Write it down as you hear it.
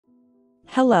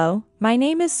Hello, my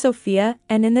name is Sophia,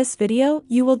 and in this video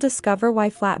you will discover why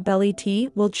flat belly tea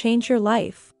will change your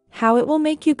life, how it will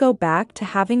make you go back to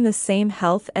having the same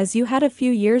health as you had a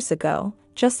few years ago,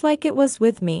 just like it was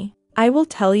with me. I will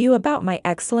tell you about my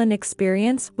excellent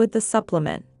experience with the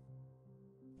supplement.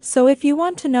 So if you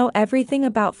want to know everything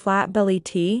about flat belly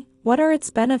tea, what are its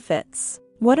benefits?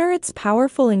 What are its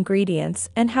powerful ingredients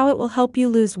and how it will help you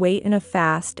lose weight in a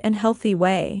fast and healthy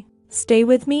way? Stay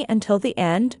with me until the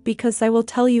end because I will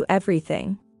tell you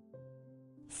everything.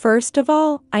 First of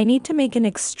all, I need to make an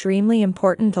extremely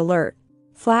important alert.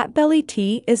 Flat belly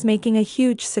tea is making a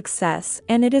huge success,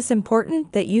 and it is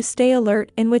important that you stay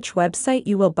alert in which website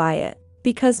you will buy it,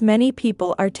 because many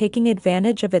people are taking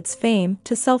advantage of its fame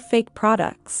to sell fake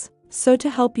products. So to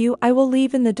help you, I will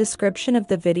leave in the description of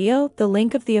the video the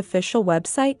link of the official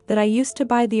website that I used to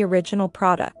buy the original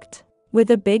product, with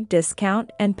a big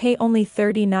discount and pay only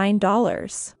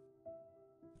 $39.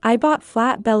 I bought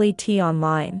flat belly tea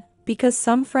online, because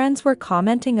some friends were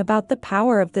commenting about the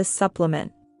power of this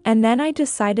supplement, and then I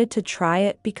decided to try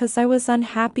it because I was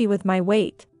unhappy with my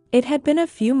weight. It had been a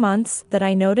few months that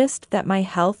I noticed that my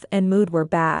health and mood were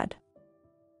bad.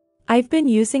 I've been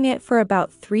using it for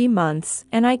about 3 months,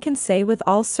 and I can say with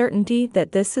all certainty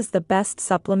that this is the best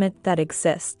supplement that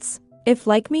exists. If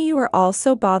like me you are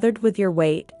also bothered with your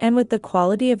weight and with the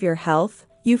quality of your health,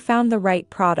 you found the right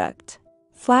product.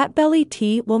 Flat belly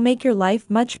tea will make your life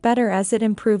much better as it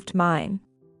improved mine.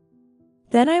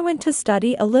 Then I went to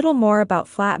study a little more about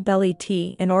flat belly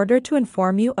tea in order to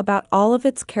inform you about all of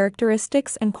its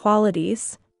characteristics and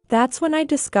qualities. That's when I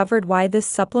discovered why this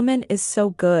supplement is so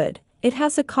good. It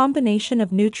has a combination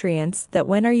of nutrients that,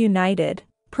 when are united,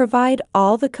 provide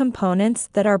all the components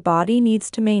that our body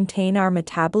needs to maintain our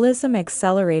metabolism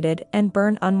accelerated and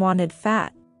burn unwanted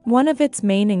fat. One of its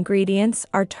main ingredients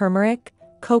are turmeric,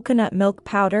 coconut milk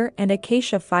powder, and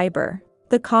acacia fiber.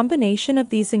 The combination of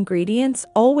these ingredients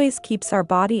always keeps our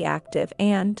body active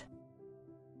and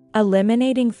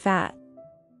eliminating fat.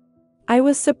 I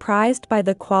was surprised by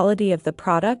the quality of the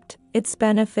product. Its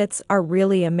benefits are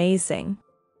really amazing.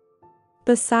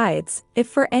 Besides, if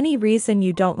for any reason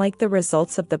you don't like the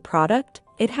results of the product,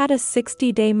 it had a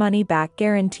 60-day money-back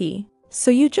guarantee.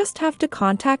 So you just have to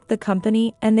contact the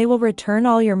company and they will return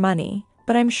all your money.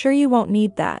 But I'm sure you won't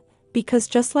need that, because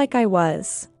just like I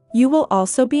was, you will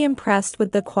also be impressed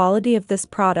with the quality of this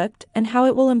product and how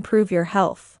it will improve your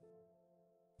health.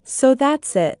 So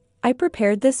that's it. I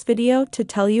prepared this video to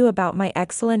tell you about my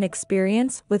excellent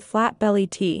experience with flat belly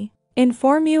tea,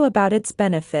 inform you about its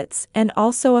benefits, and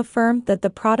also affirm that the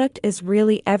product is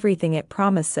really everything it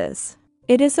promises.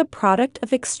 It is a product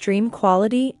of extreme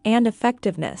quality and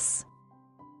effectiveness.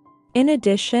 In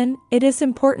addition, it is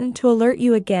important to alert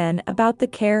you again about the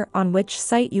care on which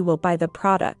site you will buy the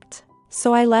product.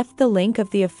 So I left the link of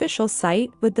the official site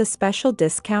with the special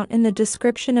discount in the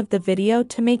description of the video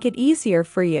to make it easier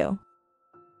for you.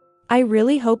 I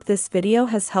really hope this video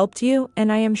has helped you,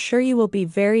 and I am sure you will be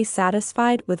very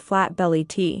satisfied with flat belly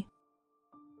tea.